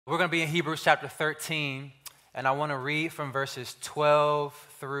We're going to be in Hebrews chapter 13, and I want to read from verses 12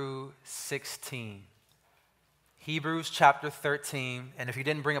 through 16. Hebrews chapter 13, and if you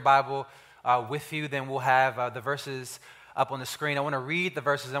didn't bring a Bible with you, then we'll have the verses up on the screen. I want to read the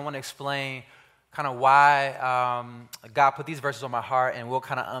verses. I want to explain kind of why God put these verses on my heart, and we'll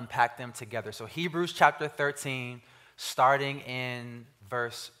kind of unpack them together. So Hebrews chapter 13, starting in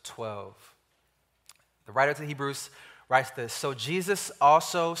verse 12. The writer to Hebrews writes this: "So Jesus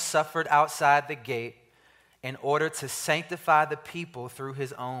also suffered outside the gate in order to sanctify the people through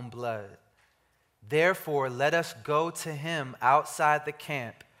his own blood. Therefore, let us go to him outside the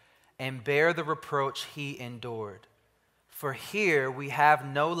camp and bear the reproach he endured. For here we have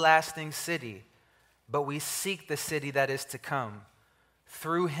no lasting city, but we seek the city that is to come.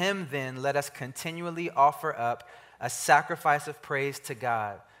 Through him, then, let us continually offer up a sacrifice of praise to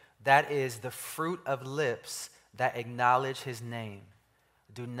God, that is the fruit of lips that acknowledge his name.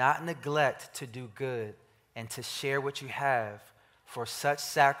 Do not neglect to do good and to share what you have, for such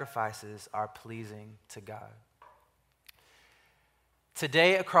sacrifices are pleasing to God."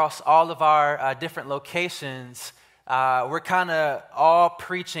 Today, across all of our different locations, we're kind of all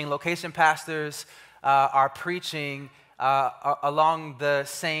preaching. Location pastors are preaching along the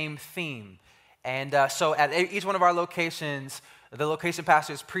same theme. And so at each one of our locations, the location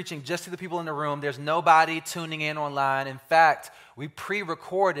pastor is preaching just to the people in the room. There's nobody tuning in online. In fact, we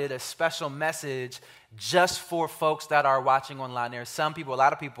pre-recorded a special message just for folks that are watching online. There are some people, a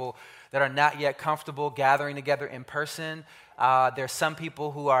lot of people, that are not yet comfortable gathering together in person. There's some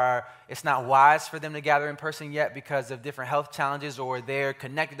people who it's not wise for them to gather in person yet because of different health challenges, or they're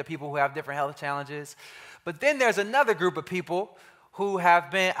connected to people who have different health challenges. But then there's another group of people who have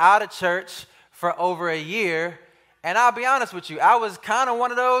been out of church for over a year. And I'll be honest with you, I was kind of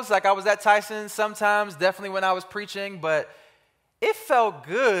one of those. Like, I was at Tyson sometimes, definitely when I was preaching, but it felt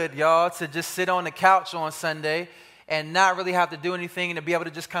good, y'all, to just sit on the couch on Sunday and not really have to do anything and to be able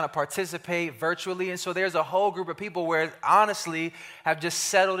to just kind of participate virtually. And so there's a whole group of people where honestly have just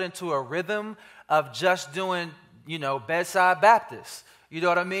settled into a rhythm of just doing, bedside Baptist. You know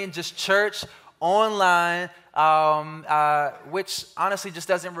what I mean? Just church online, which honestly just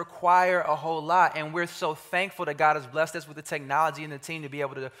doesn't require a whole lot. And we're so thankful that God has blessed us with the technology and the team to be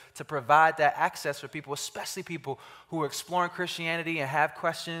able to provide that access for people, especially people who are exploring Christianity and have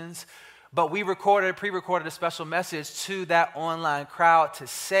questions. But we pre-recorded a special message to that online crowd to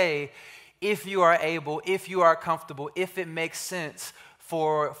say, if you are able, if you are comfortable, if it makes sense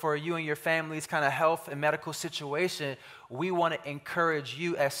for you and your family's kind of health and medical situation, we want to encourage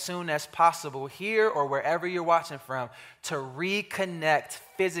you as soon as possible here or wherever you're watching from to reconnect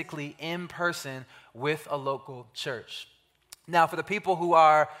physically in person with a local church. Now, for the people who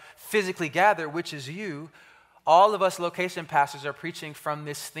are physically gathered, which is you, all of us location pastors are preaching from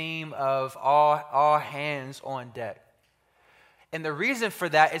this theme of all hands on deck. And the reason for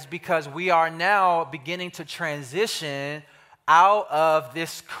that is because we are now beginning to transition out of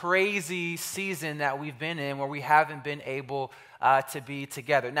this crazy season that we've been in where we haven't been able to be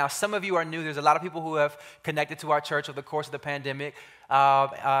together. Now, some of you are new. There's a lot of people who have connected to our church over the course of the pandemic.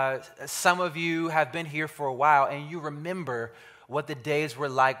 Some of you have been here for a while, and you remember what the days were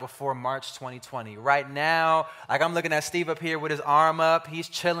like before March 2020. Right now, like, I'm looking at Steve up here with his arm up. He's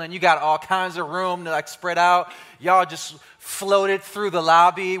chilling. You got all kinds of room to spread out. Y'all just floated through the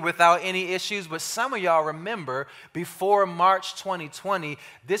lobby without any issues. But some of y'all remember before March 2020,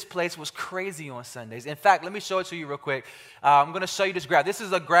 this place was crazy on Sundays. In fact, let me show it to you real quick. I'm going to show you this graph. This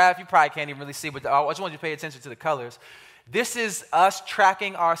is a graph you probably can't even really see, but I just want you to pay attention to the colors. This is us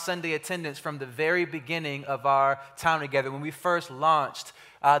tracking our Sunday attendance from the very beginning of our time together when we first launched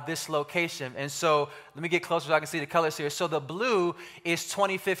this location. And so let me get closer so I can see the colors here. So the blue is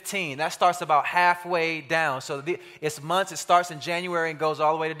 2015. That starts about halfway down. So it's months. It starts in January and goes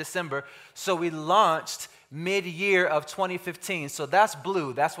all the way to December. So we launched mid-year of 2015. So that's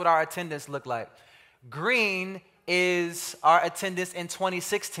blue. That's what our attendance looked like. Green is our attendance in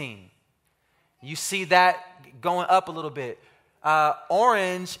 2016. You see that going up a little bit.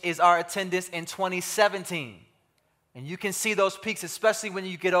 Orange is our attendance in 2017. And you can see those peaks, especially when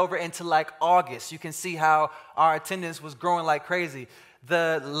you get over into August. You can see how our attendance was growing like crazy.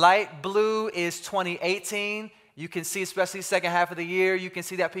 The light blue is 2018. You can see, especially second half of the year, you can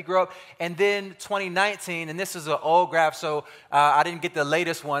see that peak grow up. And then 2019, and this is an old graph, so I didn't get the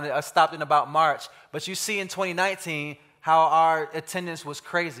latest one. I stopped in about March. But you see in 2019 how our attendance was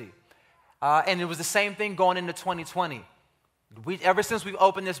crazy. And it was the same thing going into 2020. Ever since we've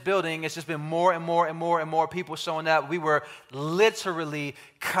opened this building, it's just been more and more and more and more people showing up. We were literally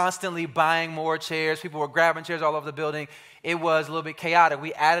constantly buying more chairs. People were grabbing chairs all over the building. It was a little bit chaotic.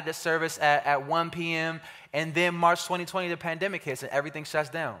 We added a service at 1 p.m., and then March 2020, the pandemic hits, and everything shuts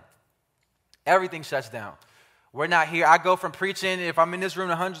down. Everything shuts down. We're not here. I go from preaching, if I'm in this room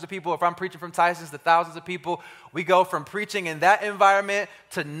to hundreds of people, if I'm preaching from Tyson's to thousands of people, we go from preaching in that environment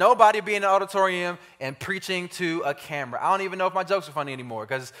to nobody being in the auditorium and preaching to a camera. I don't even know if my jokes are funny anymore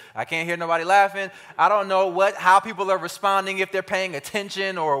because I can't hear nobody laughing. I don't know how people are responding, if they're paying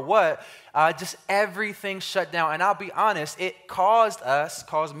attention or what. Just everything shut down. And I'll be honest, it caused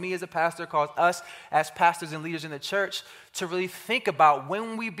me as a pastor, caused us as pastors and leaders in the church to really think about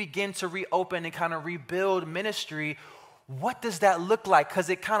when we begin to reopen and kind of rebuild ministry, what does that look like? Because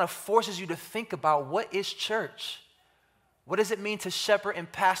it kind of forces you to think about, what is church? What does it mean to shepherd and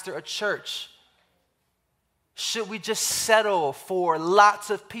pastor a church? Should we just settle for lots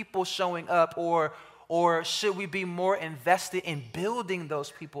of people showing up, or should we be more invested in building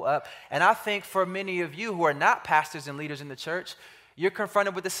those people up? And I think for many of you who are not pastors and leaders in the church, you're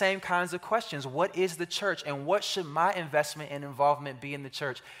confronted with the same kinds of questions. What is the church, and what should my investment and involvement be in the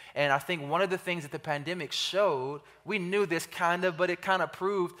church? And I think one of the things that the pandemic showed, we knew this kind of, but it kind of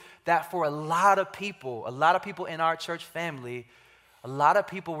proved that for a lot of people in our church family, a lot of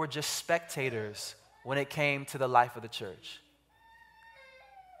people were just spectators when it came to the life of the church.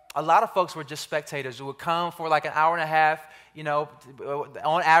 A lot of folks were just spectators who would come for like an hour and a half.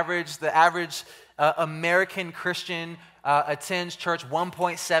 On average, the average American Christian attends church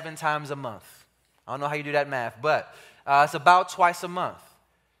 1.7 times a month. I don't know how you do that math, but it's about twice a month.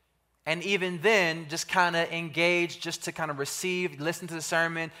 And even then, just kind of engage, just to kind of receive, listen to the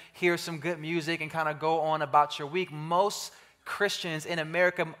sermon, hear some good music, and kind of go on about your week. Most Christians in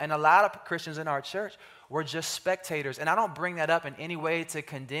America, and a lot of Christians in our church, were just spectators. And I don't bring that up in any way to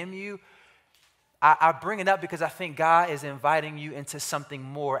condemn you. I bring it up because I think God is inviting you into something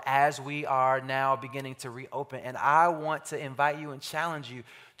more as we are now beginning to reopen. And I want to invite you and challenge you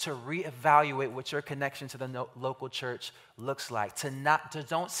to reevaluate what your connection to the local church looks like. To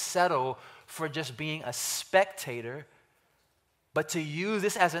don't settle for just being a spectator, but to use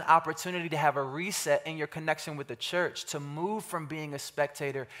this as an opportunity to have a reset in your connection with the church, to move from being a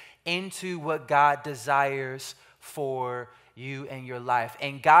spectator into what God desires for you and your life.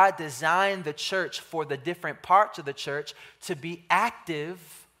 And God designed the church for the different parts of the church to be active,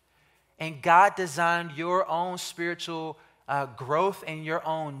 and God designed your own spiritual growth and your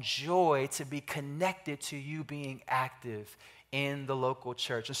own joy to be connected to you being active in the local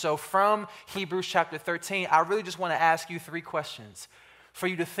church. And so from Hebrews chapter 13, I really just want to ask you 3 questions for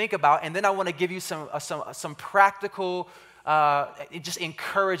you to think about, and then I want to give you some practical just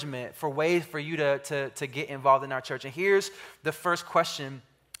encouragement for ways for you to get involved in our church. And here's the first question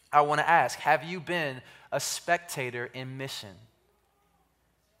I want to ask. Have you been a spectator in mission?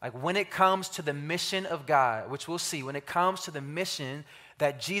 Like when it comes to the mission of God, which we'll see, when it comes to the mission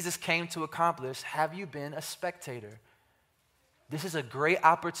that Jesus came to accomplish, have you been a spectator? This is a great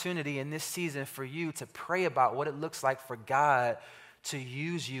opportunity in this season for you to pray about what it looks like for God to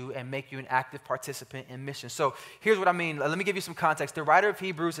use you and make you an active participant in mission. So here's what I mean. Let me give you some context. The writer of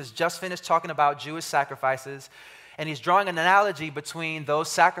Hebrews has just finished talking about Jewish sacrifices, and he's drawing an analogy between those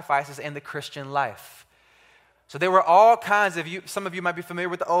sacrifices and the Christian life. So there were all kinds of, some of you might be familiar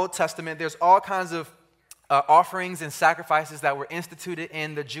with the Old Testament, there's all kinds of offerings and sacrifices that were instituted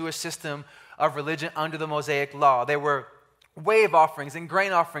in the Jewish system of religion under the Mosaic law. There were wave offerings and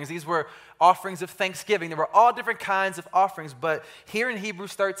grain offerings. These were offerings of thanksgiving. There were all different kinds of offerings. But here in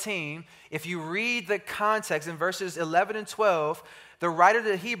Hebrews 13, if you read the context in verses 11 and 12, the writer of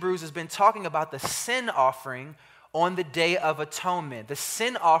the Hebrews has been talking about the sin offering on the Day of Atonement. The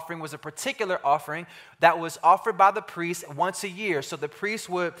sin offering was a particular offering that was offered by the priest once a year. So the priest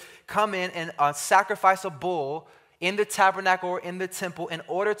would come in and sacrifice a bull in the tabernacle or in the temple in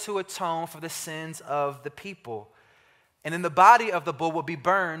order to atone for the sins of the people. And then the body of the bull would be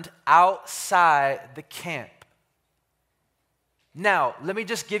burned outside the camp. Now, let me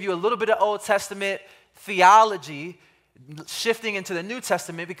just give you a little bit of Old Testament theology shifting into the New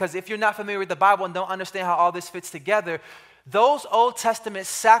Testament, because if you're not familiar with the Bible and don't understand how all this fits together, those Old Testament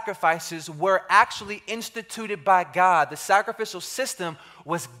sacrifices were actually instituted by God. The sacrificial system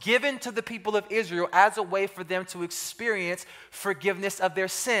was given to the people of Israel as a way for them to experience forgiveness of their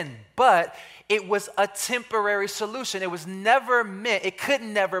sin. But it was a temporary solution. It was never meant, it could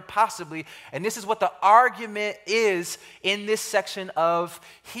never possibly, and this is what the argument is in this section of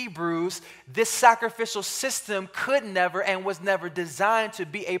Hebrews, this sacrificial system could never and was never designed to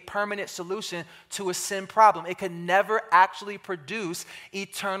be a permanent solution to a sin problem. It could never actually produce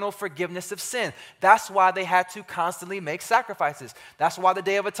eternal forgiveness of sin. That's why they had to constantly make sacrifices. That's why the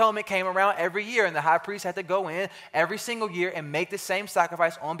Day of Atonement came around every year, and the high priest had to go in every single year and make the same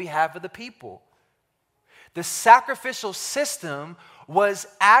sacrifice on behalf of the people. The sacrificial system was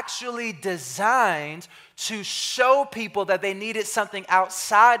actually designed to show people that they needed something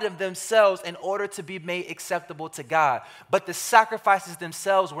outside of themselves in order to be made acceptable to God. But the sacrifices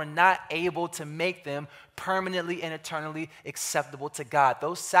themselves were not able to make them permanently and eternally acceptable to God.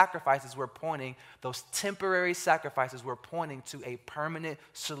 Those sacrifices were pointing, those temporary sacrifices were pointing to a permanent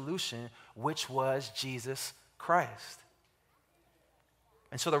solution, which was Jesus Christ.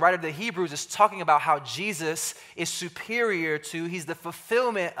 And so the writer of the Hebrews is talking about how Jesus is superior to, he's the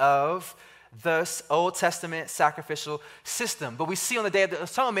fulfillment of the Old Testament sacrificial system. But we see on the Day of the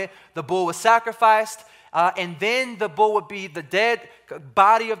Atonement, the bull was sacrificed, and then the bull would be, the dead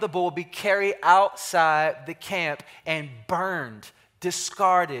body of the bull would be carried outside the camp and burned,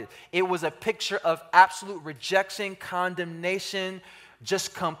 discarded. It was a picture of absolute rejection, condemnation,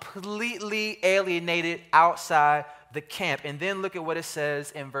 just completely alienated outside the camp. And then look at what it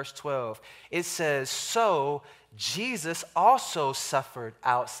says in verse 12. It says, so Jesus also suffered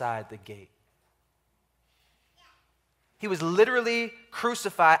outside the gate. He was literally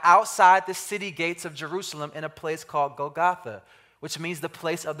crucified outside the city gates of Jerusalem in a place called Golgotha, which means the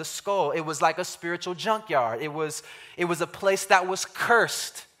place of the skull. It was like a spiritual junkyard. It was a place that was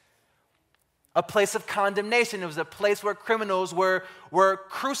cursed, a place of condemnation. It was a place where criminals were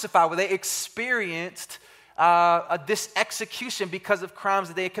crucified, where they experienced this execution because of crimes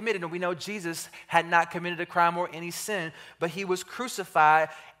that they had committed. And we know Jesus had not committed a crime or any sin, but he was crucified.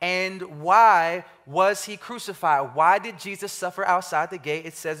 And why was he crucified? Why did Jesus suffer outside the gate?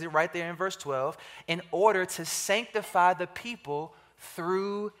 It says it right there in verse 12, in order to sanctify the people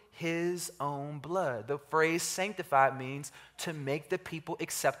through his own blood. The phrase sanctified means to make the people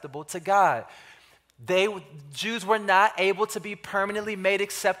acceptable to God. Jews were not able to be permanently made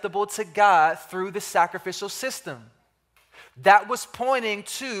acceptable to God through the sacrificial system. That was pointing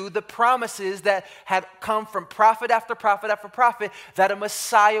to the promises that had come from prophet after prophet after prophet that a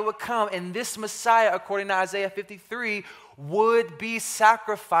Messiah would come. And this Messiah, according to Isaiah 53, would be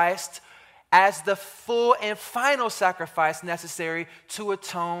sacrificed as the full and final sacrifice necessary to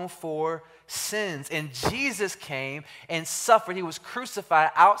atone for sins. And Jesus came and suffered. He was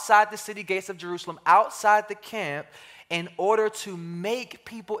crucified outside the city gates of Jerusalem, outside the camp, in order to make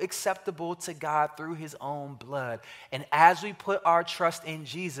people acceptable to God through his own blood. And as we put our trust in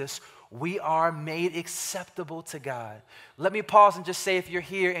Jesus, we are made acceptable to God. Let me pause and just say, if you're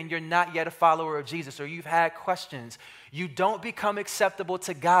here and you're not yet a follower of Jesus, or you've had questions, you don't become acceptable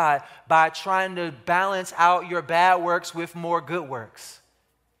to God by trying to balance out your bad works with more good works.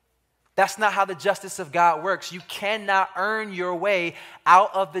 That's not how the justice of God works. You cannot earn your way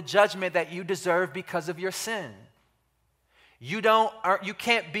out of the judgment that you deserve because of your sin. You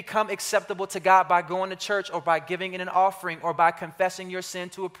can't become acceptable to God by going to church or by giving in an offering or by confessing your sin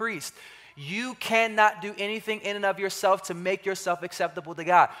to a priest. You cannot do anything in and of yourself to make yourself acceptable to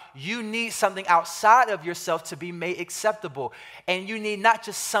God. You need something outside of yourself to be made acceptable. And you need not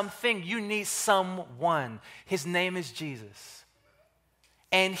just something, you need someone. His name is Jesus.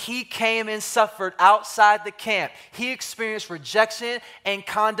 And he came and suffered outside the camp. He experienced rejection and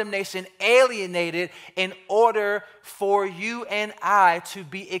condemnation, alienated, in order for you and I to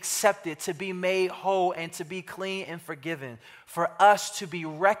be accepted, to be made whole, and to be clean and forgiven. For us to be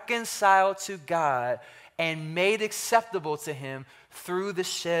reconciled to God and made acceptable to him through the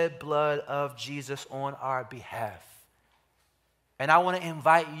shed blood of Jesus on our behalf. And I want to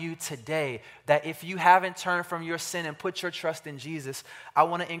invite you today that if you haven't turned from your sin and put your trust in Jesus, I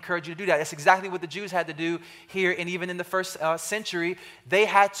want to encourage you to do that. That's exactly what the Jews had to do here, and even in the first century, they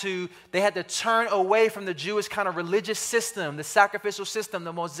had to turn away from the Jewish kind of religious system, the sacrificial system,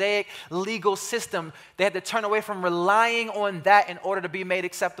 the Mosaic legal system. They had to turn away from relying on that in order to be made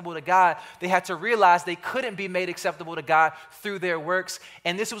acceptable to God. They had to realize they couldn't be made acceptable to God through their works,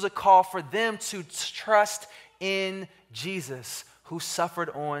 and this was a call for them to trust in Jesus, who suffered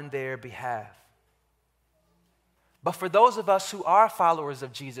on their behalf. But for those of us who are followers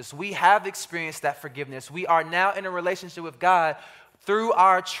of Jesus, we have experienced that forgiveness. We are now in a relationship with God through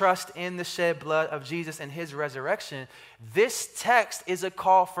our trust in the shed blood of Jesus and his resurrection, this text is a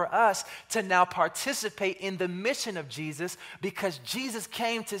call for us to now participate in the mission of Jesus, because Jesus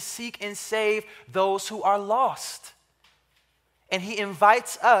came to seek and save those who are lost. And he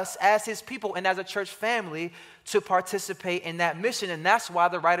invites us as his people and as a church family to participate in that mission. And that's why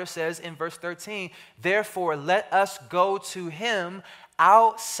the writer says in verse 13, therefore let us go to him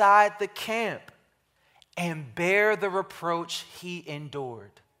outside the camp and bear the reproach he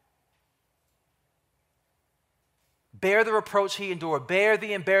endured. Bear the reproach he endured. Bear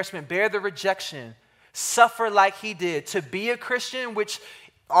the embarrassment. Bear the rejection. Suffer like he did. To be a Christian, which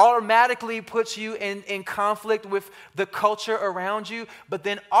automatically puts you in conflict with the culture around you, but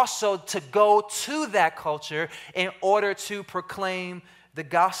then also to go to that culture in order to proclaim the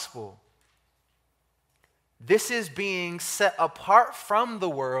gospel. This is being set apart from the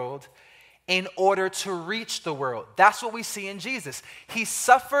world in order to reach the world. That's what we see in Jesus. He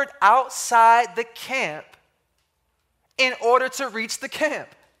suffered outside the camp in order to reach the camp.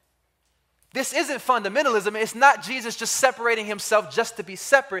 This isn't fundamentalism. It's not Jesus just separating himself just to be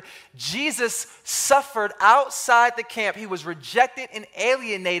separate. Jesus suffered outside the camp. He was rejected and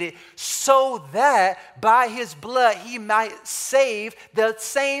alienated so that by his blood he might save the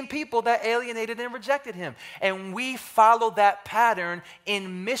same people that alienated and rejected him. And we follow that pattern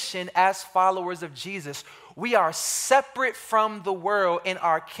in mission as followers of Jesus. We are separate from the world in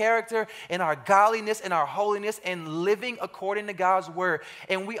our character, in our godliness, in our holiness, and living according to God's word.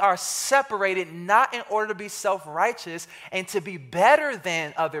 And we are separated not in order to be self-righteous and to be better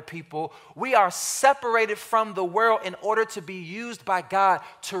than other people. We are separated from the world in order to be used by God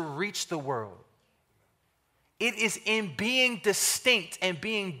to reach the world. It is in being distinct and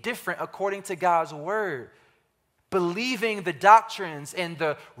being different according to God's word, believing the doctrines and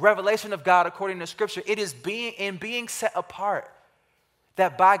the revelation of God according to Scripture. It is being set apart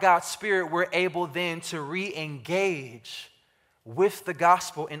that by God's Spirit we're able then to re-engage with the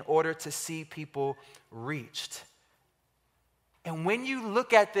gospel in order to see people reached. And when you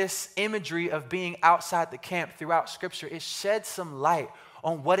look at this imagery of being outside the camp throughout Scripture, it sheds some light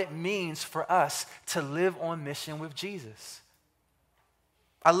on what it means for us to live on mission with Jesus.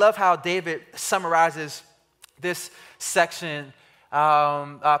 I love how David summarizes this section.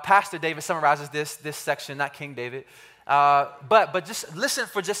 Pastor David summarizes this section, not King David. But just listen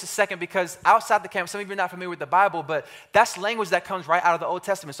for just a second, because outside the camp, some of you are not familiar with the Bible, but that's language that comes right out of the Old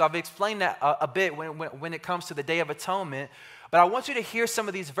Testament. So I've explained that a bit when it comes to the Day of Atonement. But I want you to hear some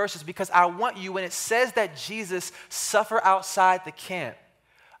of these verses, because I want you, when it says that Jesus suffered outside the camp,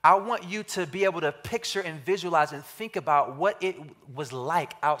 I want you to be able to picture and visualize and think about what it was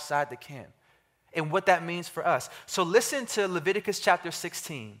like outside the camp and what that means for us. So listen to Leviticus chapter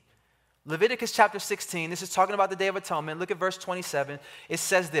 16. Leviticus chapter 16, this is talking about the Day of Atonement. Look at verse 27. It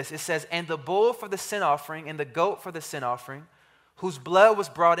says this. It says, and the bull for the sin offering and the goat for the sin offering, whose blood was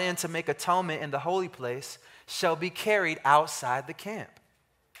brought in to make atonement in the holy place, shall be carried outside the camp.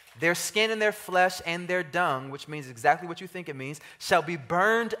 Their skin and their flesh and their dung, which means exactly what you think it means, shall be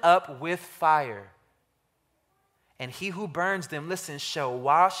burned up with fire. And he who burns them, listen, shall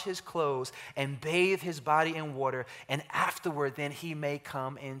wash his clothes and bathe his body in water, and afterward then he may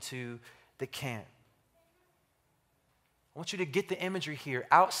come into the camp. I want you to get the imagery here.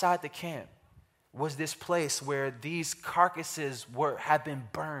 Outside the camp was this place where these carcasses had been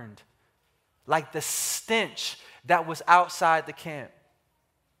burned, like the stench that was outside the camp.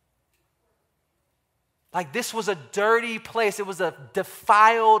 Like this was a dirty place. It was a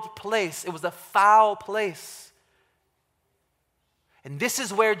defiled place. It was a foul place. And this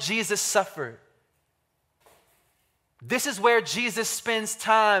is where Jesus suffered. This is where Jesus spends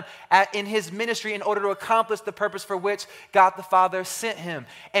time in his ministry in order to accomplish the purpose for which God the Father sent him.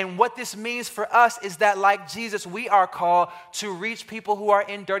 And what this means for us is that, like Jesus, we are called to reach people who are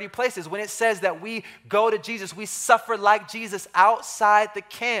in dirty places. When it says that we go to Jesus, we suffer like Jesus outside the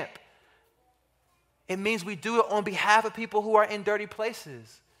camp. It means we do it on behalf of people who are in dirty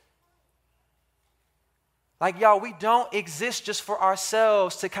places. Like, y'all, we don't exist just for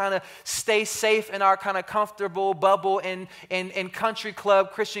ourselves to kind of stay safe in our kind of comfortable bubble in country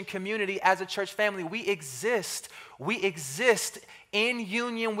club Christian community as a church family. We exist in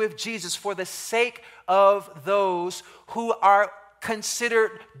union with Jesus for the sake of those who are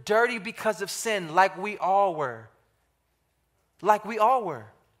considered dirty because of sin, like we all were. Like we all were.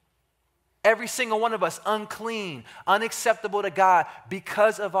 Every single one of us, unclean, unacceptable to God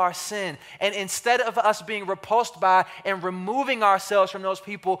because of our sin. And instead of us being repulsed by and removing ourselves from those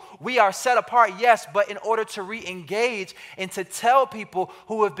people, we are set apart, yes, but in order to re-engage and to tell people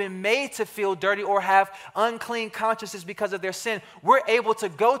who have been made to feel dirty or have unclean consciences because of their sin, we're able to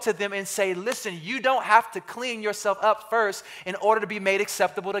go to them and say, listen, you don't have to clean yourself up first in order to be made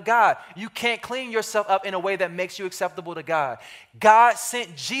acceptable to God. You can't clean yourself up in a way that makes you acceptable to God. God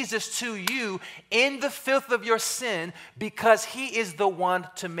sent Jesus to you in the filth of your sin because he is the one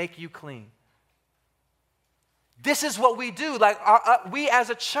to make you clean. This is what we do. Like we as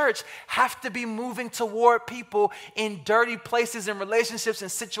a church have to be moving toward people in dirty places and relationships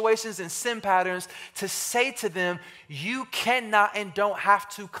and situations and sin patterns to say to them, you cannot and don't have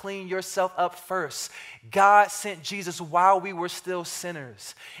to clean yourself up first. God sent Jesus while we were still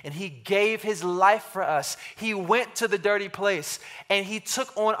sinners, and he gave his life for us. He went to the dirty place, and he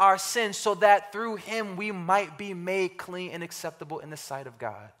took on our sins so that through him we might be made clean and acceptable in the sight of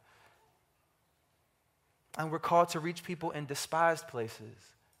God. And we're called to reach people in despised places.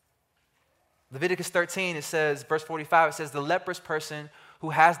 Leviticus 13, it says, verse 45, it says, the leprous person who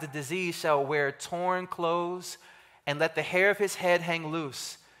has the disease shall wear torn clothes and let the hair of his head hang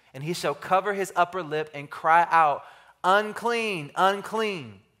loose. And he shall cover his upper lip and cry out, unclean,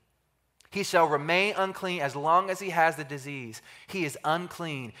 unclean. He shall remain unclean as long as he has the disease. He is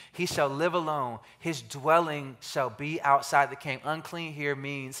unclean. He shall live alone. His dwelling shall be outside the camp. Unclean here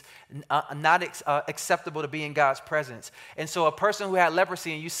means not acceptable to be in God's presence. And so a person who had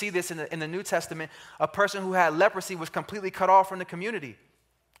leprosy, and you see this in the New Testament, a person who had leprosy was completely cut off from the community.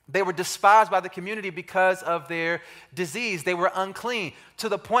 They were despised by the community because of their disease. They were unclean to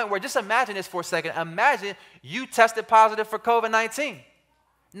the point where, just imagine this for a second. Imagine you tested positive for COVID-19.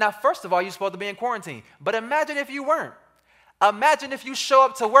 Now, first of all, you're supposed to be in quarantine. But imagine if you weren't. Imagine if you show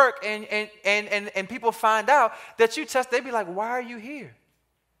up to work and people find out that you tested. They'd be like, why are you here?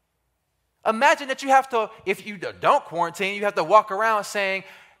 Imagine that you have to, if you don't quarantine, you have to walk around saying,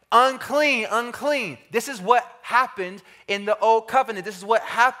 unclean, unclean. This is what happened in the old covenant. This is what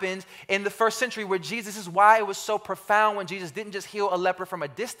happened in the first century where Jesus, this is why it was so profound when Jesus didn't just heal a leper from a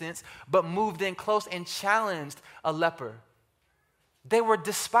distance, but moved in close and challenged a leper. They were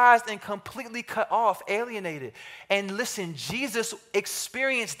despised and completely cut off, alienated. And listen, Jesus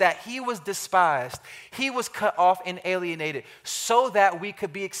experienced that. He was despised. He was cut off and alienated so that we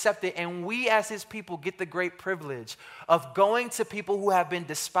could be accepted. And we as his people get the great privilege of going to people who have been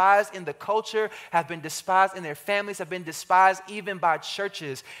despised in the culture, have been despised in their families, have been despised even by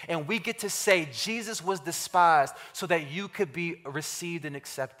churches. And we get to say, Jesus was despised so that you could be received and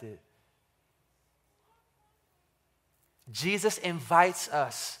accepted. Jesus invites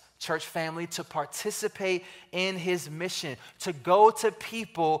us, church family, to participate in his mission, to go to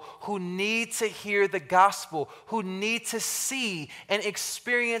people who need to hear the gospel, who need to see and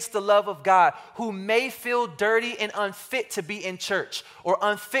experience the love of God, who may feel dirty and unfit to be in church or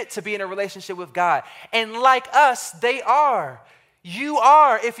unfit to be in a relationship with God. And like us, they are. You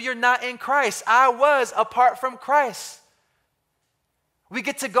are if you're not in Christ. I was apart from Christ. We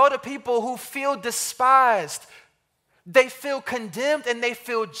get to go to people who feel despised. They feel condemned and they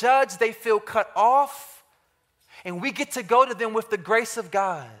feel judged. They feel cut off. And we get to go to them with the grace of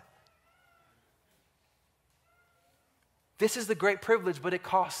God. This is the great privilege, but it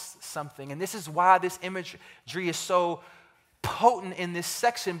costs something. And this is why this imagery is so potent in this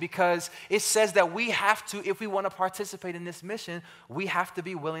section, because it says that we have to, if we want to participate in this mission, we have to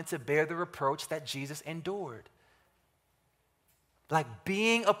be willing to bear the reproach that Jesus endured. Like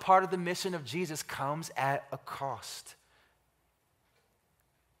being a part of the mission of Jesus comes at a cost.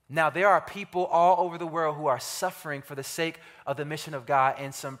 Now, there are people all over the world who are suffering for the sake of the mission of God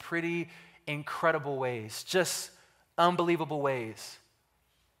in some pretty incredible ways, just unbelievable ways.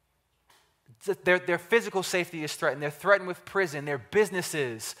 Their physical safety is threatened. They're threatened with prison. Their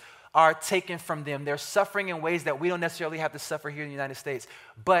businesses are taken from them. They're suffering in ways that we don't necessarily have to suffer here in the United States.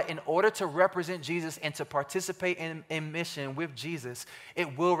 But in order to represent Jesus and to participate in mission with Jesus,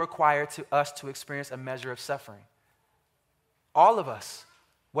 it will require us to experience a measure of suffering. All of us.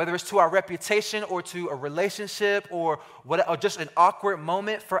 Whether it's to our reputation or to a relationship or just an awkward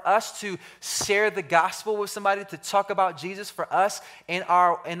moment, for us to share the gospel with somebody, to talk about Jesus for us in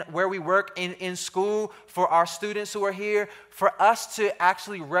where we work, in school, for our students who are here, for us to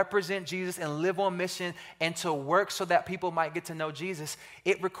actually represent Jesus and live on mission and to work so that people might get to know Jesus,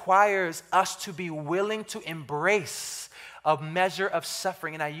 it requires us to be willing to embrace a measure of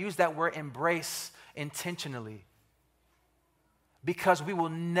suffering. And I use that word embrace intentionally. Because we will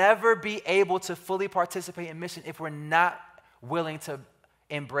never be able to fully participate in mission if we're not willing to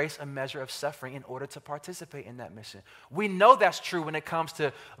embrace a measure of suffering in order to participate in that mission. We know that's true when it comes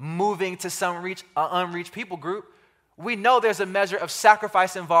to moving to some unreached people group. We know there's a measure of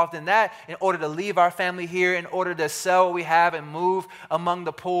sacrifice involved in that in order to leave our family here, in order to sell what we have and move among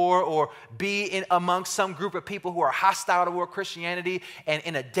the poor or be among some group of people who are hostile toward Christianity and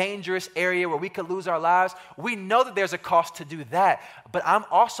in a dangerous area where we could lose our lives. We know that there's a cost to do that, but I'm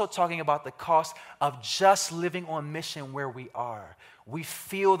also talking about the cost of just living on mission where we are. We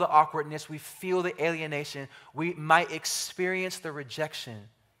feel the awkwardness, we feel the alienation, we might experience the rejection.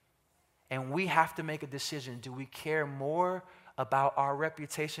 And we have to make a decision. Do we care more about our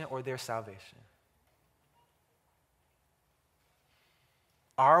reputation or their salvation?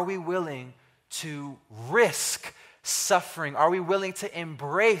 Are we willing to risk suffering? Are we willing to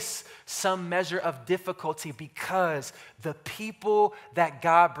embrace some measure of difficulty because the people that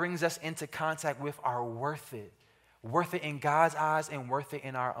God brings us into contact with are worth it? Worth it in God's eyes and worth it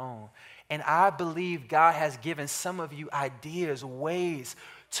in our own. And I believe God has given some of you ideas, ways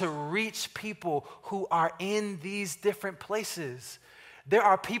to reach people who are in these different places. There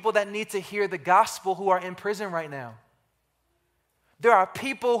are people that need to hear the gospel who are in prison right now. There are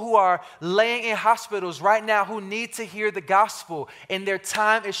people who are laying in hospitals right now who need to hear the gospel, and their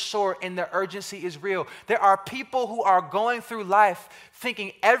time is short and the urgency is real. There are people who are going through life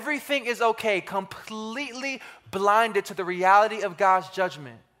thinking everything is okay, completely blinded to the reality of God's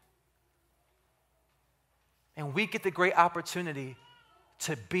judgment. And we get the great opportunity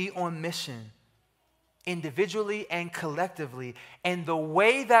to be on mission individually and collectively. And the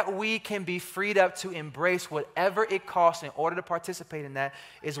way that we can be freed up to embrace whatever it costs in order to participate in that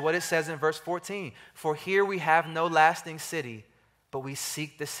is what it says in verse 14. For here we have no lasting city, but we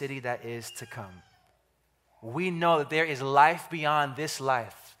seek the city that is to come. We know that there is life beyond this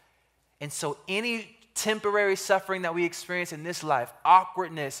life. And so any temporary suffering that we experience in this life,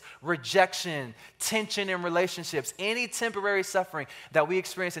 awkwardness, rejection, tension in relationships, any temporary suffering that we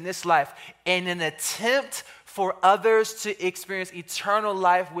experience in this life, in an attempt for others to experience eternal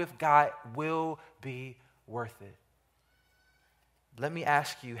life with God will be worth it. Let me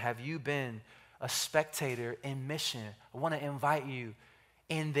ask you, have you been a spectator in mission? I want to invite you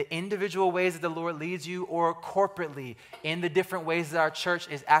in the individual ways that the Lord leads you, or corporately in the different ways that our church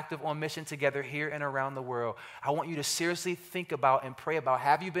is active on mission together here and around the world. I want you to seriously think about and pray about,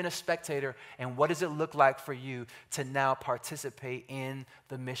 have you been a spectator, and what does it look like for you to now participate in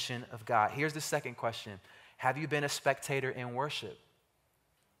the mission of God? Here's the second question. Have you been a spectator in worship?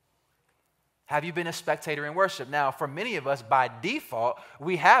 Have you been a spectator in worship? Now, for many of us, by default,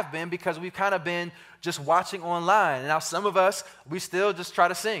 we have been because we've kind of been just watching online. Now, some of us, we still just try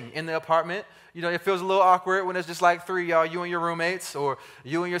to sing in the apartment. You know, it feels a little awkward when it's just like three of y'all, you and your roommates, or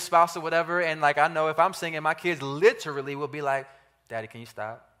you and your spouse or whatever. And like, I know if I'm singing, my kids literally will be like, Daddy, can you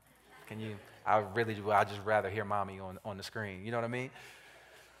stop? I just rather hear mommy on the screen. You know what I mean?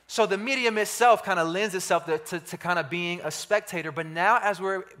 So the medium itself kind of lends itself to kind of being a spectator. But now as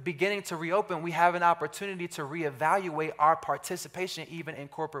we're beginning to reopen, we have an opportunity to reevaluate our participation even in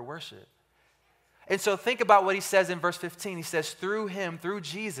corporate worship. And so think about what he says in verse 15. He says, through him, through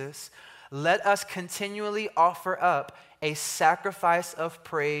Jesus, let us continually offer up a sacrifice of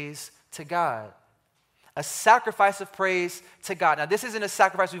praise to God. A sacrifice of praise to God. Now this isn't a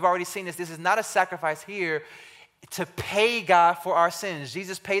sacrifice, we've already seen this. This is not a sacrifice here to pay God for our sins.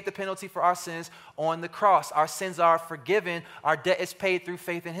 Jesus paid the penalty for our sins on the cross. Our sins are forgiven. Our debt is paid through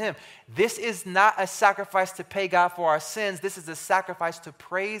faith in him. This is not a sacrifice to pay God for our sins. This is a sacrifice to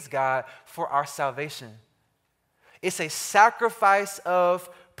praise God for our salvation. It's a sacrifice of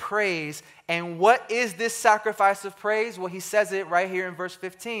praise. And what is this sacrifice of praise? Well, he says it right here in verse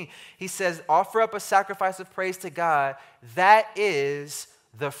 15. He says, offer up a sacrifice of praise to God. That is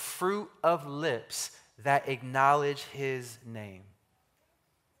the fruit of lips that acknowledge his name.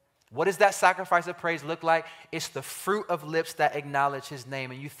 What does that sacrifice of praise look like? It's the fruit of lips that acknowledge his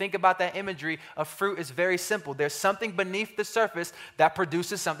name. And you think about that imagery of fruit, is very simple. There's something beneath the surface that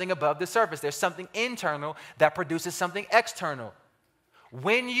produces something above the surface. There's something internal that produces something external.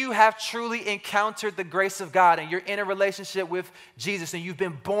 When you have truly encountered the grace of God and you're in a relationship with Jesus and you've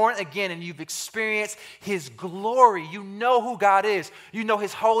been born again and you've experienced his glory, you know who God is. You know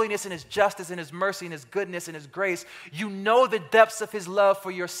his holiness and his justice and his mercy and his goodness and his grace. You know the depths of his love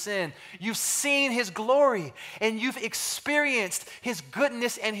for your sin. You've seen his glory and you've experienced his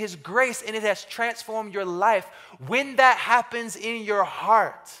goodness and his grace, and it has transformed your life. When that happens in your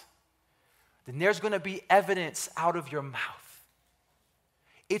heart, then there's going to be evidence out of your mouth.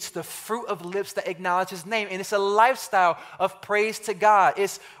 It's the fruit of lips that acknowledge his name. And it's a lifestyle of praise to God.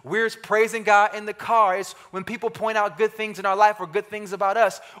 We're praising God in the car. It's when people point out good things in our life or good things about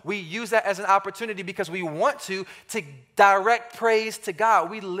us, we use that as an opportunity because we want to direct praise to God.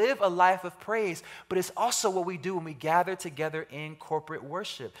 We live a life of praise, but it's also what we do when we gather together in corporate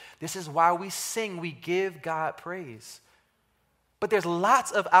worship. This is why we sing. We give God praise. But there's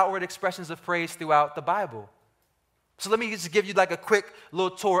lots of outward expressions of praise throughout the Bible. So let me just give you like a quick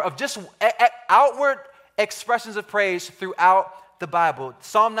little tour of just outward expressions of praise throughout the Bible.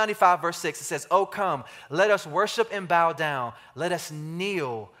 Psalm 95 verse 6, it says, "Oh come, let us worship and bow down. Let us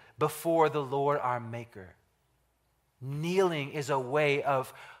kneel before the Lord our Maker." Kneeling is a way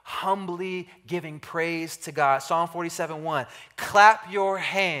of humbly giving praise to God. Psalm 47:1, "Clap your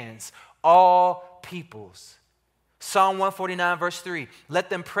hands, all peoples." Psalm 149 verse 3,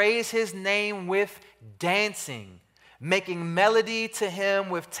 "Let them praise his name with dancing, making melody to him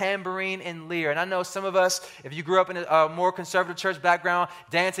with tambourine and lyre." And I know some of us, if you grew up in a more conservative church background,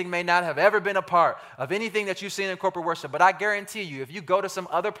 dancing may not have ever been a part of anything that you've seen in corporate worship. But I guarantee you, if you go to some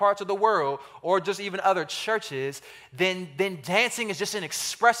other parts of the world or just even other churches, then dancing is just an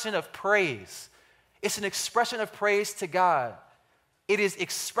expression of praise. It's an expression of praise to God. It is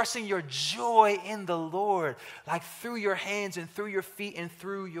expressing your joy in the Lord, like through your hands and through your feet and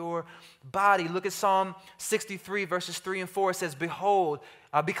through your body. Look at Psalm 63, verses 3 and 4. It says, "Behold,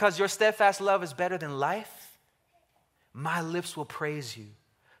 because your steadfast love is better than life, my lips will praise you.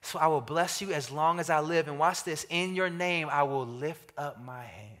 So I will bless you as long as I live." And watch this, "In your name I will lift up my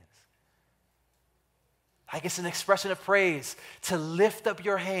hands." Like it's an expression of praise to lift up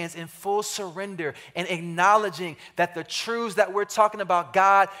your hands in full surrender and acknowledging that the truths that we're talking about,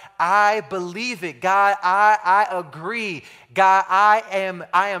 God, I believe it. God, I agree. God, I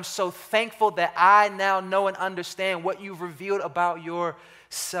am so thankful that I now know and understand what you've revealed about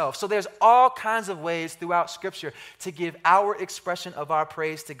yourself. So there's all kinds of ways throughout Scripture to give outward expression of our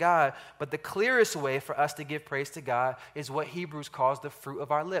praise to God. But the clearest way for us to give praise to God is what Hebrews calls the fruit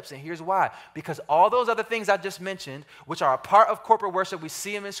of our lips. And here's why. Because all those other things I just mentioned, which are a part of corporate worship, we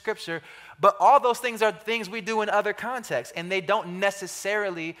see them in Scripture, but all those things are things we do in other contexts, and they don't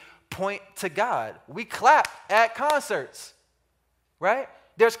necessarily point to God. We clap at concerts, right?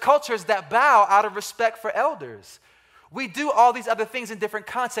 There's cultures that bow out of respect for elders. We do all these other things in different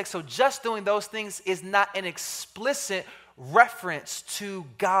contexts, so just doing those things is not an explicit reference to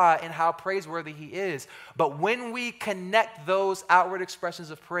God and how praiseworthy he is. But when we connect those outward expressions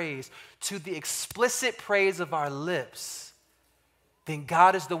of praise to the explicit praise of our lips, then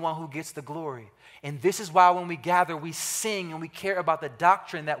God is the one who gets the glory. And this is why when we gather, we sing and we care about the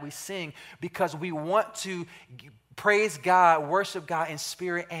doctrine that we sing, because we want to praise God, worship God in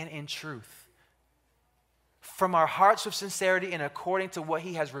spirit and in truth, from our hearts with sincerity and according to what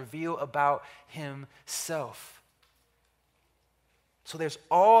he has revealed about himself. So there's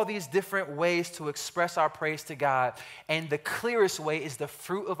all these different ways to express our praise to God, and the clearest way is the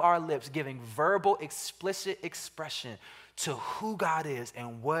fruit of our lips, giving verbal, explicit expression to who God is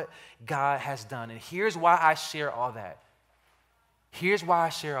and what God has done. And here's why I share all that.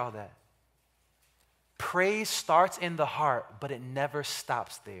 Praise starts in the heart, but it never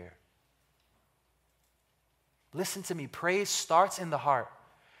stops there. Listen to me, praise starts in the heart,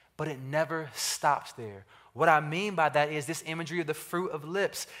 but it never stops there. What I mean by that is this imagery of the fruit of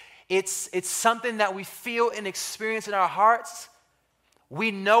lips. It's something that we feel and experience in our hearts.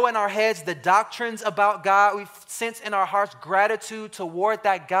 We know in our heads the doctrines about God. We sense in our hearts gratitude toward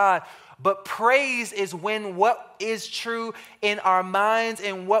that God. But praise is when what is true in our minds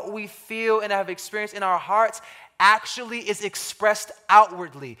and what we feel and have experienced in our hearts actually is expressed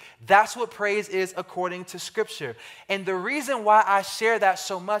outwardly. That's what praise is according to Scripture. And the reason why I share that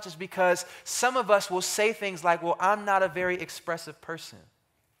so much is because some of us will say things like, well, I'm not a very expressive person.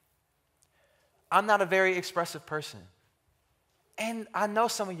 I'm not a very expressive person. And I know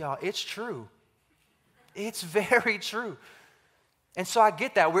some of y'all, it's true. It's very true. And so I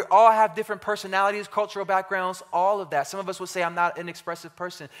get that. We all have different personalities, cultural backgrounds, all of that. Some of us would say I'm not an expressive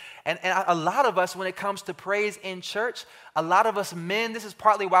person. And a lot of us, when it comes to praise in church, a lot of us men, this is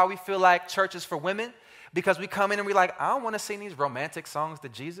partly why we feel like church is for women, because we come in and we're like, I don't want to sing these romantic songs to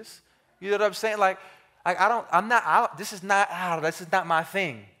Jesus. You know what I'm saying? This is not my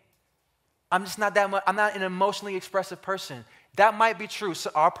thing. I'm just not that much, I'm not an emotionally expressive person. That might be true.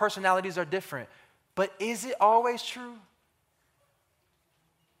 So our personalities are different. But is it always true?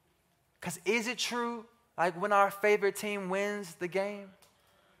 Because is it true, like when our favorite team wins the game,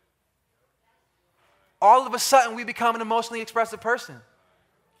 all of a sudden we become an emotionally expressive person?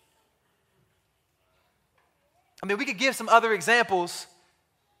 I mean, we could give some other examples,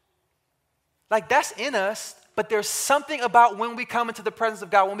 Like that's in us, but there's something about when we come into the presence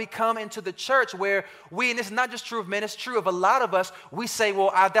of God, when we come into the church where and this is not just true of men, it's true of a lot of us, we say,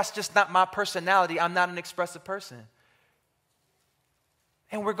 well, that's just not my personality. I'm not an expressive person.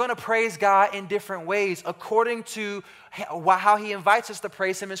 And we're going to praise God in different ways according to how he invites us to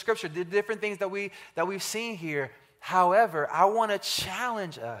praise him in Scripture, the different things that we've seen here. However, I want to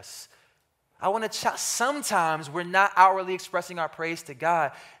challenge us. Sometimes we're not outwardly expressing our praise to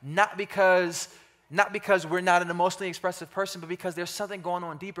God, not because we're not an emotionally expressive person, but because there's something going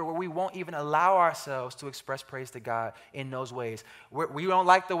on deeper where we won't even allow ourselves to express praise to God in those ways. We don't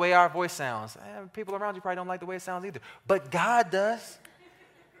like the way our voice sounds. People around you probably don't like the way it sounds either, but God does.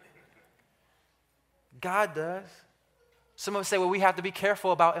 God does. Some of us say, well, we have to be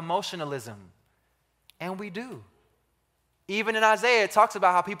careful about emotionalism. And we do. Even in Isaiah, it talks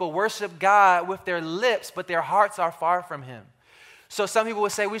about how people worship God with their lips, but their hearts are far from him. So some people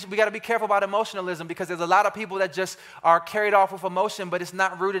would say we got to be careful about emotionalism because there's a lot of people that just are carried off with emotion, but it's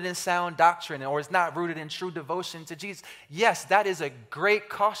not rooted in sound doctrine or it's not rooted in true devotion to Jesus. Yes, that is a great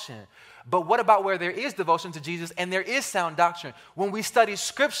caution. But what about where there is devotion to Jesus and there is sound doctrine? When we study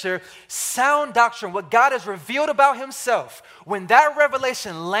Scripture, sound doctrine, what God has revealed about himself, when that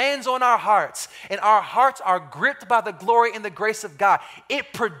revelation lands on our hearts and our hearts are gripped by the glory and the grace of God,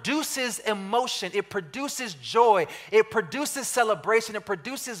 it produces emotion, it produces joy, it produces celebration, it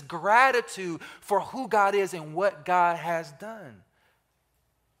produces gratitude for who God is and what God has done.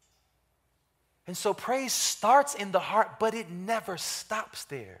 And so praise starts in the heart, but it never stops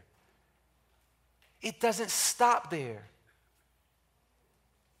there. It doesn't stop there.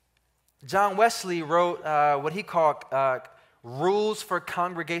 John Wesley wrote what he called Rules for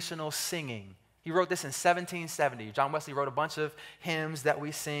Congregational Singing. He wrote this in 1770. John Wesley wrote a bunch of hymns that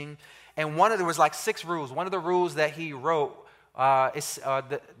we sing. And there was like 6 rules. One of the rules that he wrote,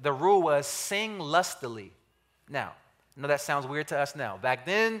 the rule was sing lustily. Now, I know that sounds weird to us now. Back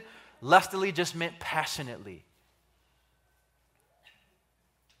then, lustily just meant passionately.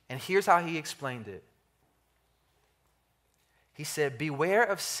 And here's how he explained it. He said, beware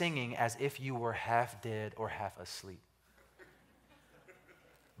of singing as if you were half dead or half asleep.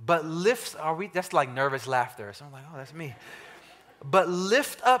 But that's like nervous laughter. So I'm like, oh, that's me. But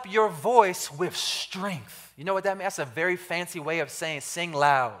lift up your voice with strength. You know what that means? That's a very fancy way of saying sing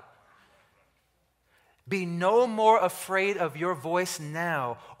loud. Be no more afraid of your voice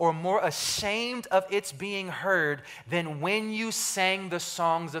now or more ashamed of its being heard than when you sang the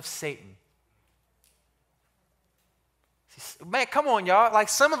songs of Satan. Man, come on, y'all. Like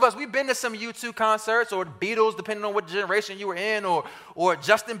some of us, we've been to some U2 concerts or the Beatles, depending on what generation you were in, or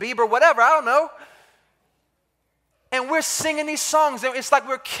Justin Bieber, whatever, I don't know. And we're singing these songs, and it's like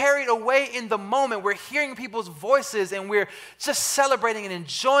we're carried away in the moment. We're hearing people's voices, and we're just celebrating and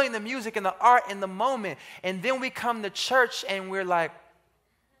enjoying the music and the art in the moment. And then we come to church, and we're like,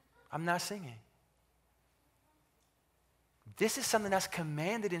 I'm not singing. This is something that's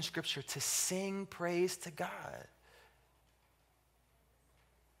commanded in Scripture, to sing praise to God.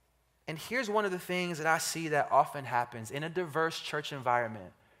 And here's one of the things that I see that often happens in a diverse church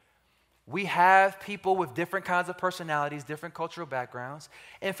environment. We have people with different kinds of personalities, different cultural backgrounds.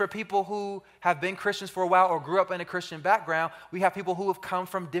 And for people who have been Christians for a while or grew up in a Christian background, we have people who have come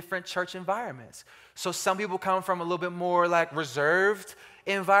from different church environments. So some people come from a little bit more like reserved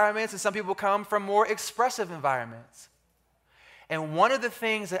environments, and some people come from more expressive environments. And one of the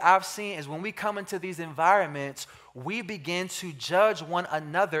things that I've seen is when we come into these environments, we begin to judge one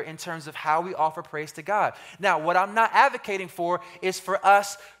another in terms of how we offer praise to God. Now, what I'm not advocating for is for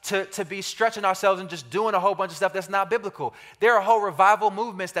us to be stretching ourselves and just doing a whole bunch of stuff that's not biblical. There are whole revival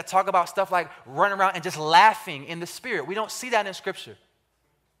movements that talk about stuff like running around and just laughing in the Spirit. We don't see that in Scripture.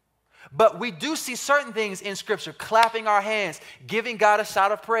 But we do see certain things in Scripture: clapping our hands, giving God a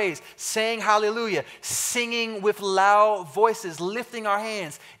shout of praise, saying hallelujah, singing with loud voices, lifting our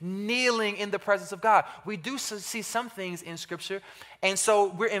hands, kneeling in the presence of God. We do see some things in Scripture. And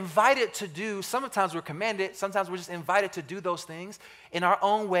so we're invited to do, sometimes we're commanded, sometimes we're just invited to do those things in our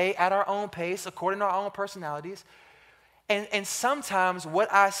own way, at our own pace, according to our own personalities. And sometimes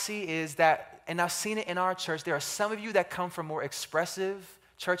what I see is that, and I've seen it in our church, there are some of you that come from more expressive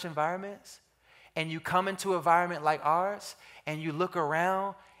church environments, and you come into an environment like ours, and you look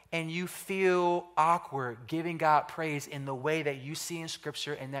around, and you feel awkward giving God praise in the way that you see in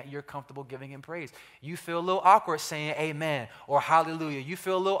Scripture and that you're comfortable giving Him praise. You feel a little awkward saying amen or hallelujah. You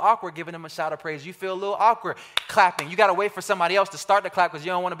feel a little awkward giving Him a shout of praise. You feel a little awkward clapping. You got to wait for somebody else to start the clap because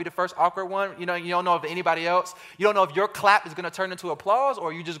you don't want to be the first awkward one. You don't know if anybody else, you don't know if your clap is going to turn into applause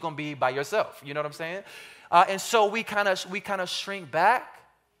or you're just going to be by yourself. You know what I'm saying? And so we kind of shrink back.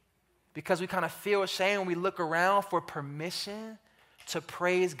 because we kind of feel ashamed when we look around for permission to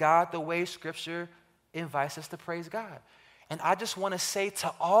praise God the way Scripture invites us to praise God. And I just want to say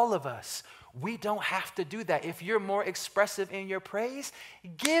to all of us, we don't have to do that. If you're more expressive in your praise,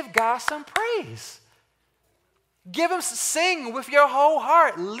 give God some praise. Sing with your whole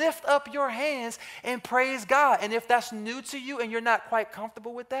heart. Lift up your hands and praise God. And if that's new to you and you're not quite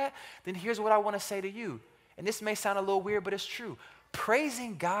comfortable with that, then here's what I want to say to you. And this may sound a little weird, but it's true.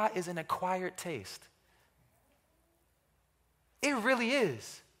 Praising God is an acquired taste. It really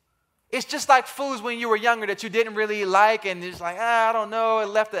is. It's just like foods when you were younger that you didn't really like, and it's like, I don't know, it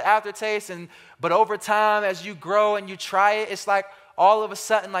left an aftertaste. But over time, as you grow and you try it, it's like all of a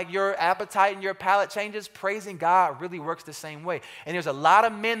sudden, like your appetite and your palate changes. Praising God really works the same way. And there's a lot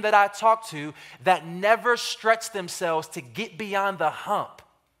of men that I talk to that never stretch themselves to get beyond the hump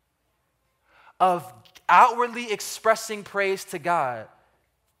of outwardly expressing praise to God,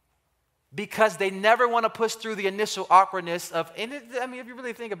 because they never want to push through the initial awkwardness of, if you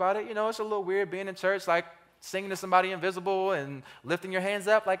really think about it, it's a little weird being in church, like singing to somebody invisible and lifting your hands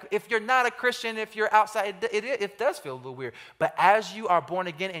up. Like, if you're not a Christian, if you're outside, it does feel a little weird. But as you are born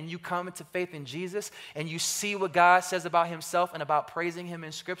again and you come into faith in Jesus and you see what God says about himself and about praising him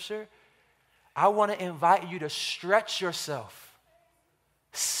in Scripture, I want to invite you to stretch yourself.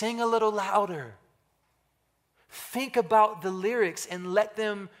 Sing a little louder. Think about the lyrics and let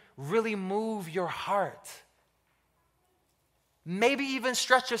them really move your heart. Maybe even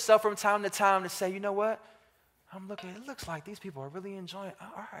stretch yourself from time to time to say, you know what? It looks like these people are really enjoying it.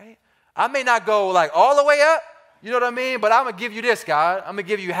 All right. I may not go like all the way up, you know what I mean? But I'm going to give you this, God. I'm going to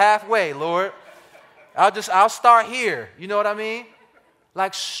give you halfway, Lord. I'll start here. You know what I mean?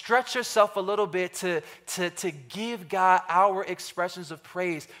 Like, stretch yourself a little bit to give God our expressions of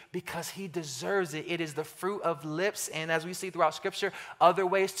praise, because he deserves it. It is the fruit of lips, and as we see throughout Scripture, other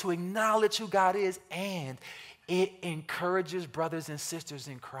ways to acknowledge who God is, and it encourages brothers and sisters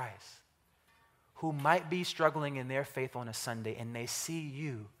in Christ who might be struggling in their faith on a Sunday, and they see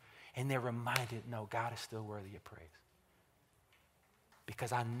you, and they're reminded, no, God is still worthy of praise.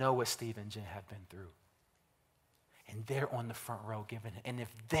 Because I know what Steve and Jen have been through. And they're on the front row giving it. And if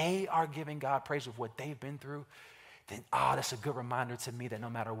they are giving God praise with what they've been through, then, that's a good reminder to me that no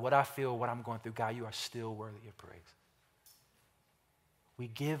matter what I feel, what I'm going through, God, you are still worthy of praise. We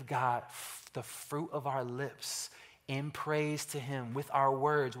give God the fruit of our lips in praise to him with our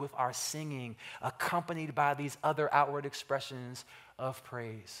words, with our singing, accompanied by these other outward expressions of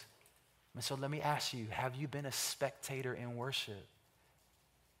praise. And so let me ask you, have you been a spectator in worship?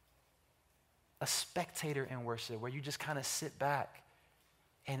 A spectator in worship where you just kind of sit back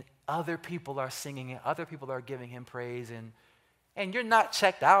and other people are singing and other people are giving him praise, and you're not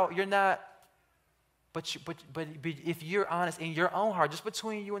checked out. You're not, but if you're honest in your own heart, just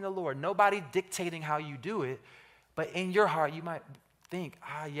between you and the Lord, nobody dictating how you do it, but in your heart you might think,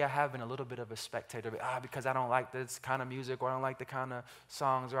 I have been a little bit of a spectator, because I don't like this kind of music, or I don't like the kind of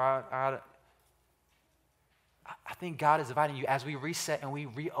songs, or I think God is inviting you, as we reset and we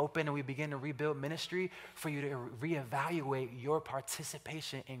reopen and we begin to rebuild ministry, for you to reevaluate your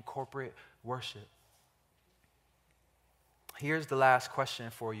participation in corporate worship. Here's the last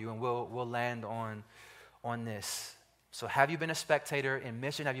question for you, and we'll land on this. So, have you been a spectator in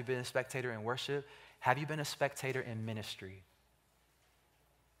mission? Have you been a spectator in worship? Have you been a spectator in ministry?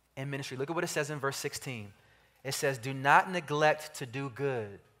 In ministry, look at what it says in verse 16. It says, do not neglect to do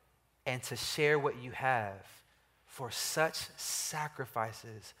good and to share what you have, for such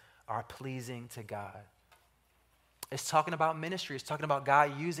sacrifices are pleasing to God. It's talking about ministry. It's talking about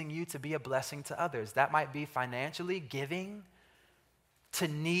God using you to be a blessing to others. That might be financially giving to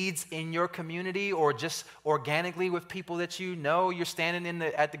needs in your community, or just organically with people that you know. You're standing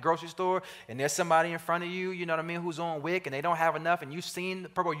at the grocery store and there's somebody in front of you, you know what I mean, who's on WIC and they don't have enough, and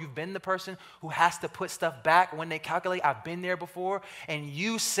you've been the person who has to put stuff back when they calculate. I've been there before. And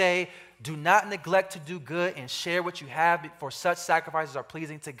you say, do not neglect to do good and share what you have, for such sacrifices are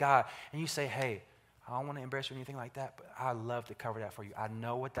pleasing to God. And you say, hey, I don't want to embarrass you or anything like that, but I love to cover that for you. I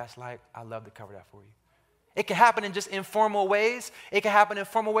know what that's like. I love to cover that for you. It can happen in just informal ways. It can happen in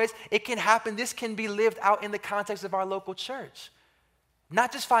formal ways. This can be lived out in the context of our local church.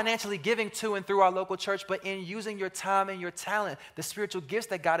 Not just financially giving to and through our local church, but in using your time and your talent, the spiritual gifts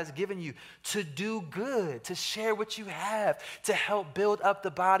that God has given you, to do good, to share what you have, to help build up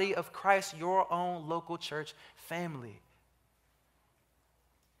the body of Christ, your own local church family.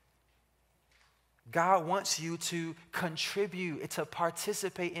 God wants you to contribute, to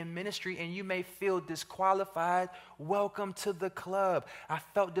participate in ministry, and you may feel disqualified. Welcome to the club. I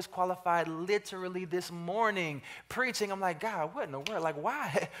felt disqualified literally this morning preaching. I'm like, God, what in the world? Like,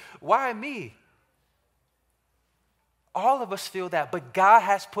 why? Why me? All of us feel that, but God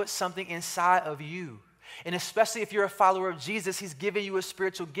has put something inside of you. And especially if you're a follower of Jesus, he's given you a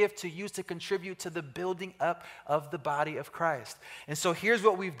spiritual gift to use to contribute to the building up of the body of Christ. And so here's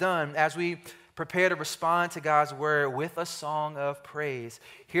what we've done as we prepare to respond to God's word with a song of praise.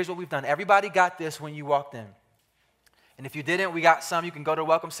 Here's what we've done. Everybody got this when you walked in. And if you didn't, we got some. You can go to the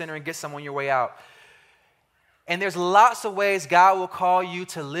Welcome Center and get some on your way out. And there's lots of ways God will call you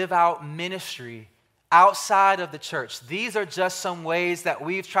to live out ministry outside of the church. These are just some ways that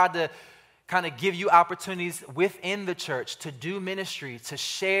we've tried to kind of give you opportunities within the church to do ministry, to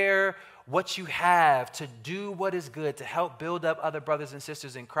share what you have, to do what is good, to help build up other brothers and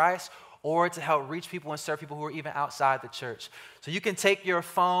sisters in Christ, or to help reach people and serve people who are even outside the church. So you can take your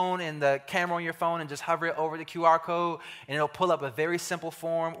phone and the camera on your phone and just hover it over the QR code, and it'll pull up a very simple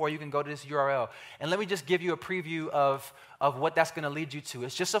form, or you can go to this URL. And let me just give you a preview of what that's going to lead you to.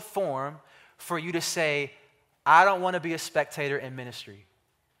 It's just a form for you to say, I don't want to be a spectator in ministry.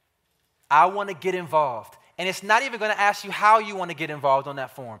 I want to get involved. And it's not even going to ask you how you want to get involved on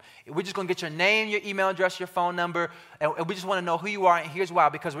that form. We're just going to get your name, your email address, your phone number, and we just want to know who you are, and here's why.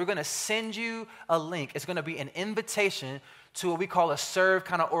 Because we're going to send you a link. It's going to be an invitation to what we call a serve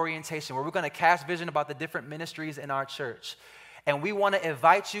kind of orientation, where we're going to cast vision about the different ministries in our church. And we want to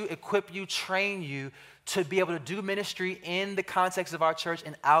invite you, equip you, train you to be able to do ministry in the context of our church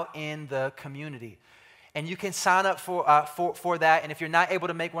and out in the community. And you can sign up for that. And if you're not able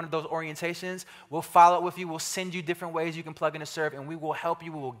to make one of those orientations, we'll follow up with you. We'll send you different ways you can plug in to serve, and we will help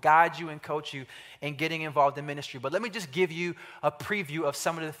you. We will guide you and coach you in getting involved in ministry. But let me just give you a preview of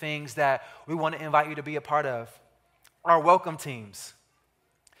some of the things that we want to invite you to be a part of. Our welcome teams.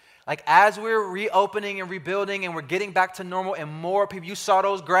 Like as we're reopening and rebuilding and we're getting back to normal and more people, you saw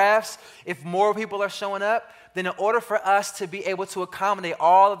those graphs, if more people are showing up, then in order for us to be able to accommodate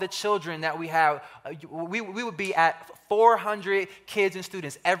all of the children that we have, we would be at 400 kids and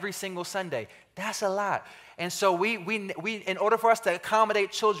students every single Sunday. That's a lot. And so we in order for us to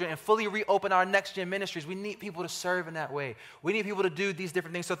accommodate children and fully reopen our next gen ministries, we need people to serve in that way. We need people to do these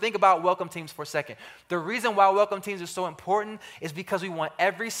different things. So think about welcome teams for a second. The reason why welcome teams are so important is because we want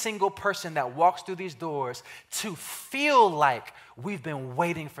every single person that walks through these doors to feel like we've been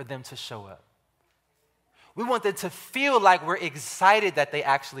waiting for them to show up. We want them to feel like we're excited that they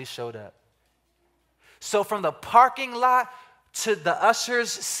actually showed up. So from the parking lot to the ushers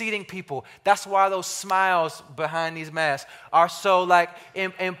seating people, that's why those smiles behind these masks are so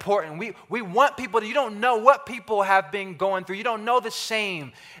important. We want people you don't know what people have been going through. You don't know the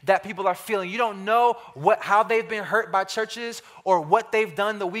shame that people are feeling. You don't know how they've been hurt by churches or what they've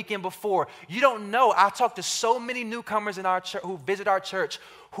done the weekend before. You don't know. I talk to so many newcomers in our church who visit our church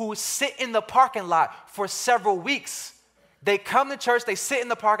who sit in the parking lot for several weeks. They come to church, they sit in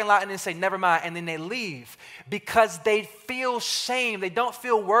the parking lot, and then say, never mind, and then they leave because they feel shame. They don't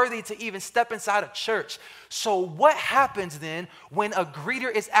feel worthy to even step inside a church. So what happens then when a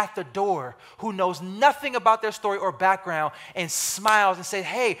greeter is at the door who knows nothing about their story or background and smiles and says,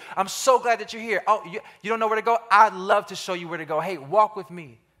 hey, I'm so glad that you're here. Oh, you don't know where to go? I'd love to show you where to go. Hey, walk with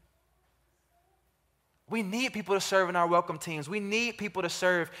me. We need people to serve in our welcome teams. We need people to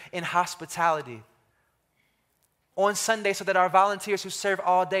serve in hospitality on Sunday so that our volunteers who serve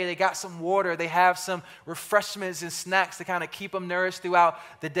all day, they got some water, they have some refreshments and snacks to kind of keep them nourished throughout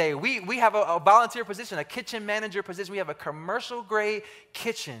the day. We have a volunteer position, a kitchen manager position. We have a commercial grade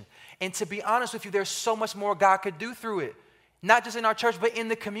kitchen. And to be honest with you, there's so much more God could do through it, not just in our church, but in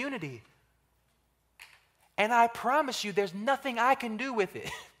the community. And I promise you, there's nothing I can do with it.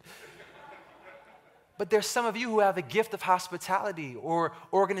 But there's some of you who have the gift of hospitality or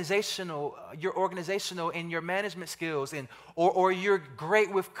you're organizational in your management skills, or you're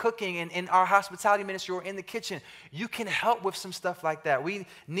great with cooking in our hospitality ministry or in the kitchen. You can help with some stuff like that. We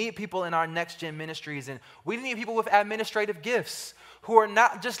need people in our next gen ministries, and we need people with administrative gifts who are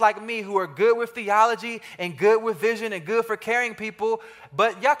not just like me, who are good with theology and good with vision and good for carrying people.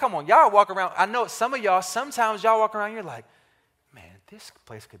 But y'all, come on, y'all walk around. I know some of y'all, sometimes y'all walk around, you're like, this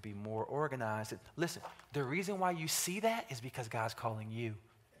place could be more organized. Listen, the reason why you see that is because God's calling you.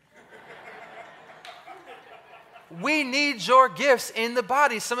 We need your gifts in the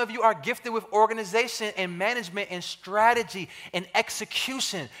body. Some of you are gifted with organization and management and strategy and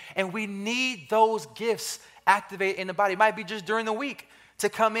execution, and we need those gifts activated in the body. It might be just during the week to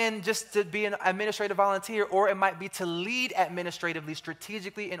come in just to be an administrative volunteer, or it might be to lead administratively,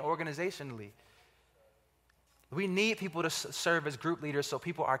 strategically, and organizationally. We need people to serve as group leaders so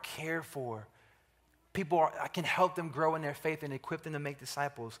people are cared for. I can help them grow in their faith and equip them to make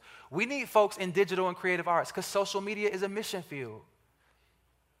disciples. We need folks in digital and creative arts because social media is a mission field.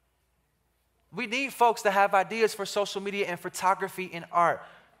 We need folks to have ideas for social media and photography and art.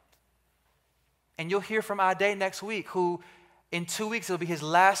 And you'll hear from Ade next week, who in 2 weeks, it'll be his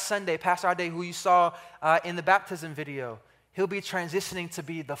last Sunday. Pastor Ade, who you saw in the baptism video, he'll be transitioning to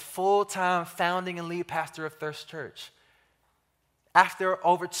be the full-time founding and lead pastor of Thirst Church. After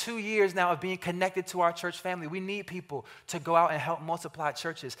over 2 years now of being connected to our church family, we need people to go out and help multiply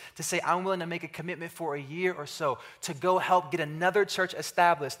churches, to say, I'm willing to make a commitment for a year or so to go help get another church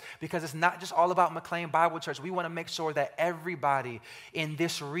established, because it's not just all about McLean Bible Church. We want to make sure that everybody in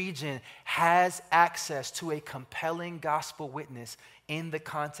this region has access to a compelling gospel witness in the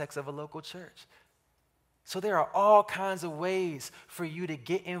context of a local church. So there are all kinds of ways for you to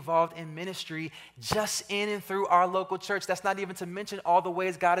get involved in ministry just in and through our local church. That's not even to mention all the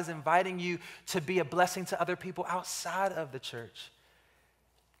ways God is inviting you to be a blessing to other people outside of the church.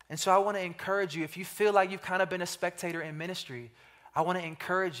 And so I want to encourage you, if you feel like you've kind of been a spectator in ministry, I want to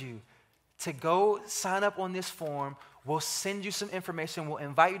encourage you to go sign up on this form. We'll send you some information. We'll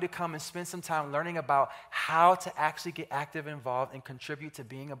invite you to come and spend some time learning about how to actually get active, involved, and contribute to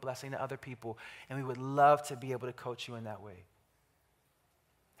being a blessing to other people. And we would love to be able to coach you in that way.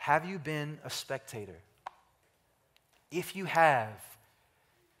 Have you been a spectator? If you have,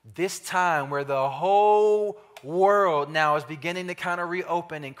 this time where the whole world now is beginning to kind of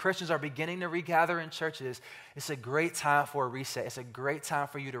reopen and Christians are beginning to regather in churches, it's a great time for a reset. It's a great time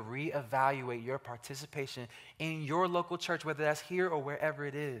for you to reevaluate your participation in your local church, whether that's here or wherever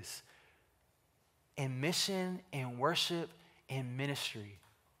it is. In mission, in worship, in ministry,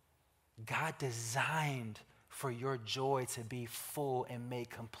 God designed for your joy to be full and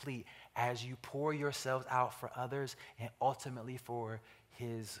made complete as you pour yourselves out for others and ultimately for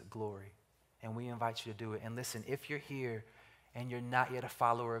His glory. And we invite you to do it. And listen, if you're here and you're not yet a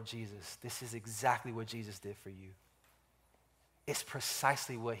follower of Jesus, this is exactly what Jesus did for you. It's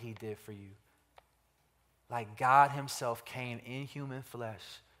precisely what He did for you. Like God Himself came in human flesh,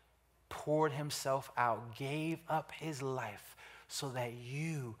 poured Himself out, gave up His life so that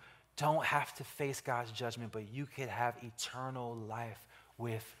you don't have to face God's judgment, but you could have eternal life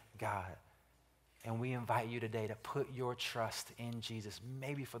with God. And we invite you today to put your trust in Jesus,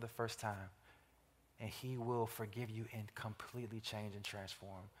 maybe for the first time, and He will forgive you and completely change and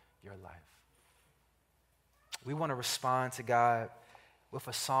transform your life. We want to respond to God with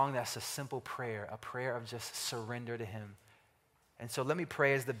a song that's a simple prayer, a prayer of just surrender to Him. And so let me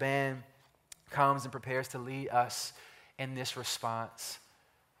pray as the band comes and prepares to lead us in this response.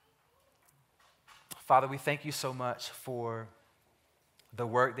 Father, we thank you so much for the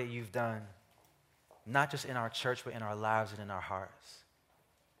work that you've done, not just in our church, but in our lives and in our hearts.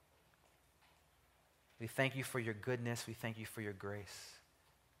 We thank you for your goodness. We thank you for your grace.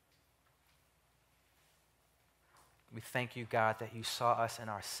 We thank you, God, that you saw us in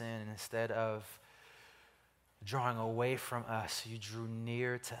our sin, and instead of drawing away from us, you drew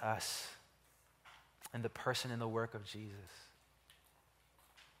near to us in the person and the work of Jesus.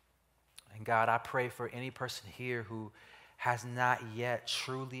 And God, I pray for any person here who has not yet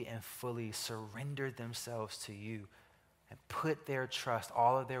truly and fully surrendered themselves to you and put their trust,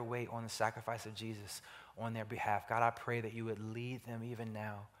 all of their weight on the sacrifice of Jesus on their behalf. God, I pray that you would lead them even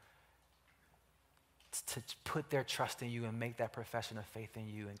now to put their trust in you and make that profession of faith in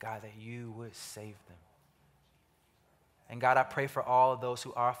you. And God, that you would save them. And God, I pray for all of those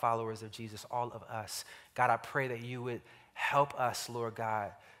who are followers of Jesus, all of us. God, I pray that you would help us, Lord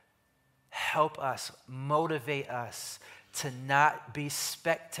God. Help us, motivate us to not be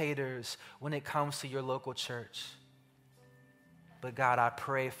spectators when it comes to your local church. But God, I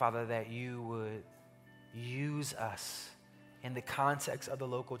pray, Father, that you would use us in the context of the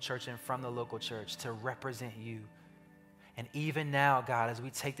local church and from the local church to represent you. And even now, God, as we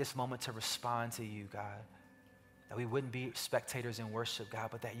take this moment to respond to you, God, that we wouldn't be spectators in worship, God,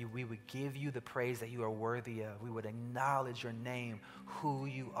 but that we would give you the praise that you are worthy of. We would acknowledge your name, who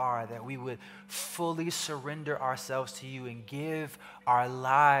you are, that we would fully surrender ourselves to you and give our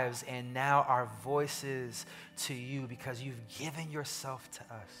lives and now our voices to you because you've given yourself to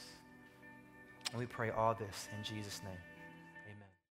us. And we pray all this in Jesus' name.